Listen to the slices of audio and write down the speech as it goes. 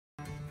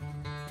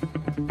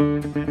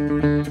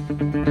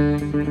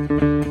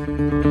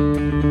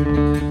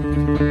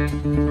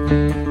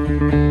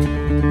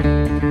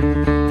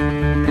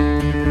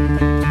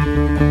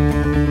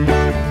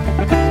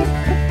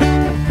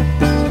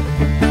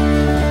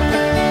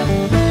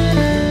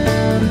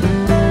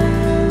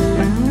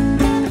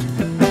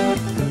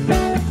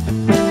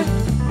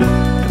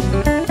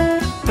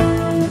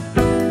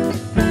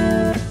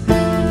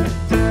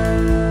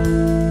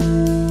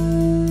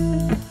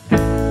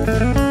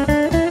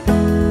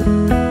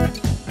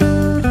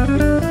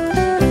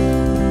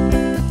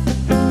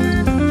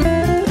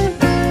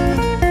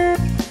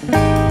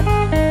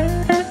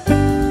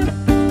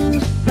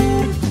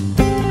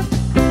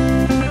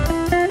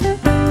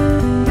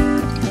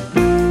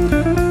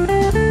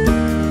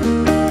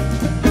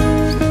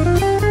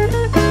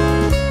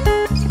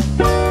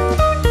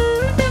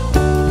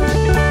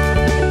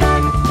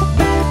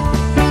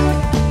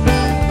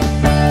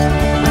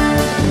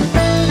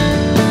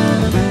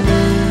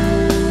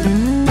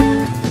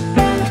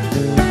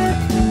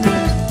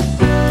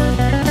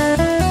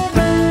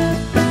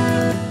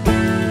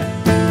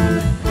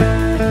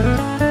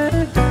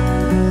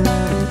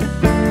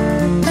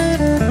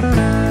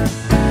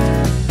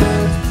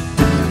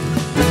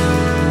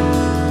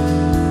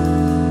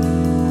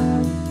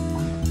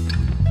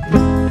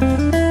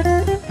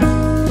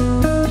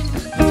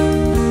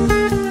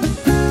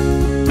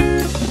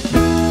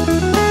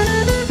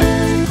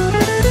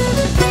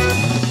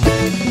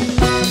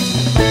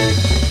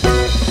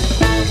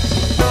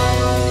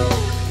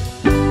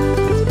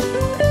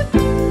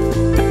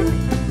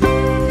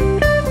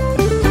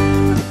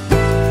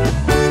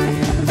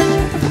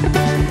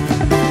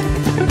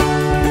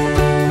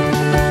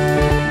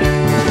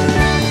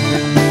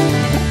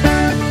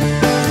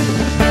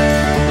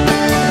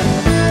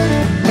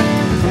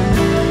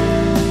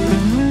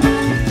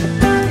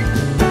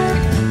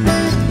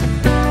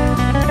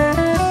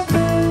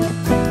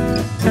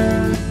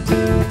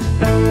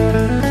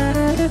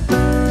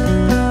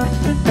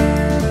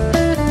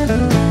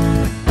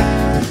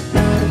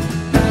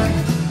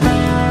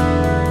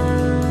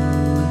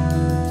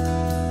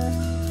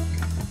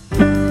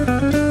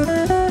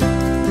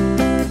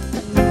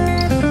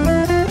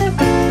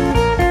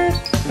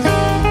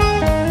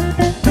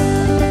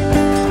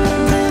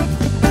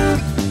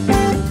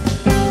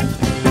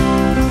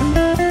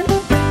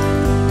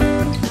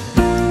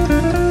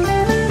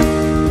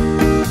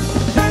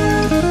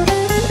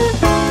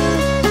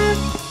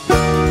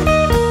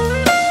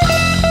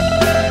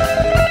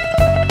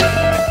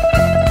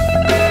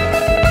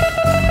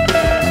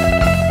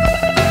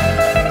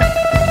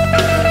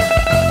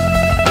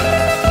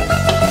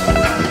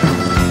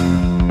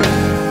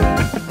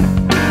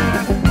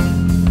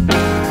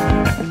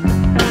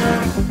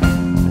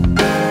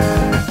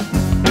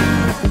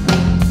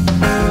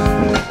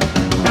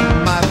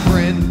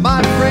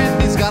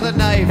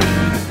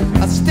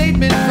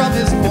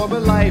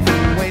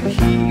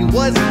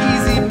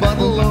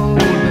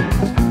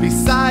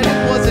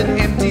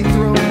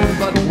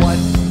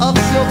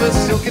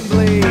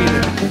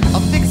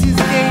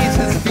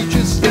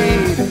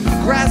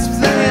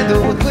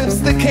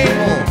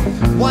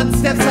One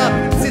steps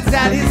up, sits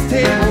at his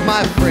table.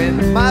 My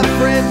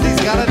friend, he's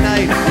got a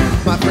knife.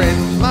 My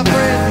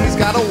friend, he's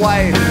got a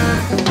wife.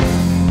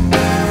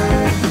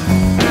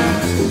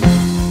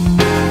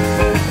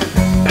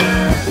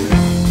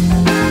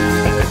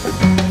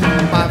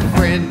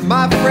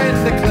 My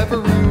friend, a clever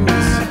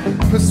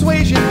ruse.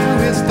 Persuasion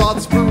through his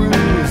thoughts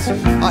peruse.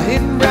 A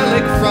hidden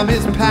relic from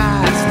his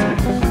past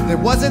that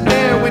wasn't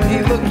there when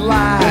he looked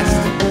last.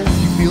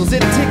 He feels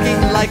it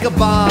ticking like a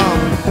bomb,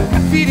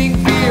 feeding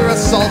fear,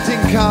 assaulting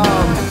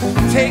calm.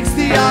 Takes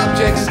the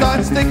object,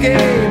 starts the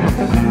game,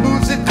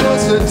 moves it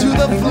closer to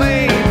the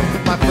flame.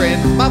 My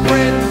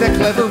friend, a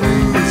clever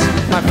ruse.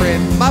 My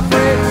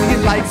friend, he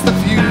lights the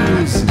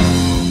fuse.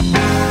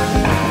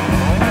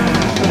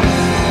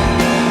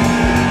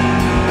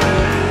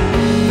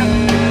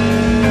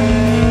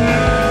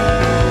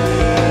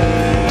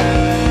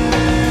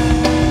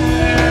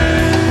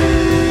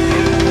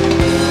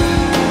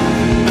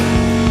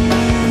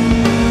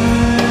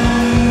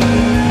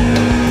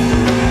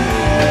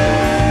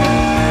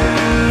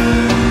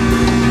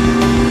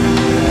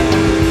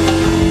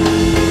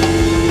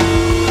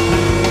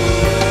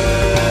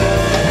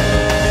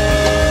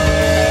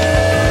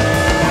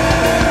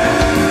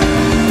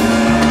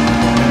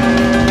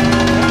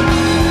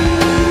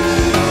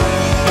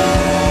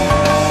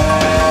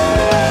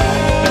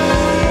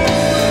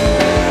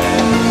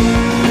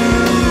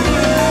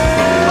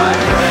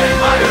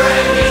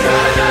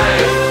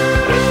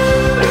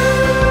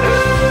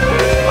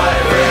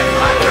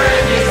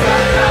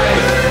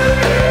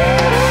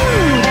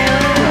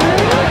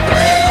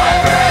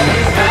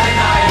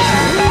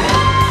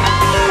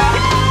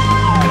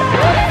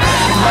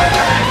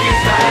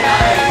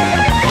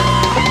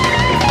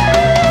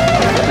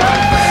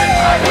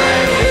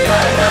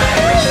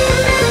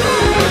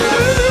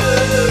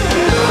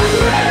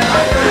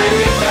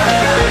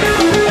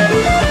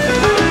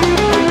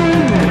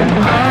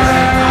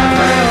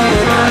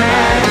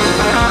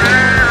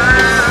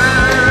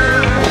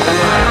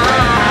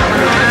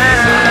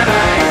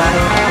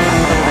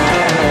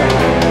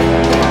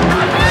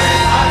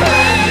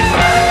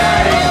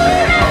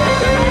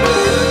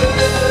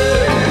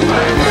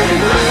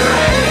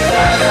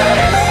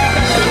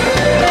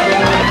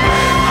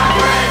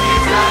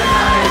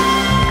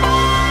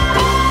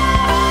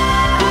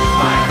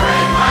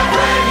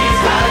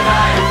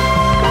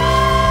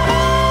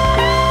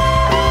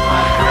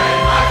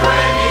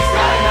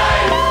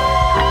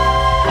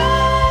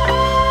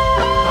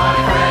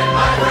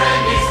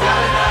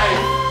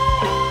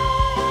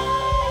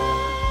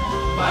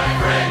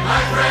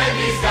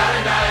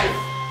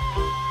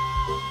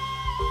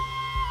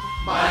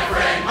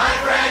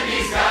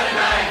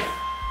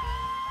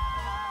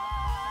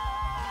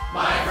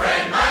 My friend.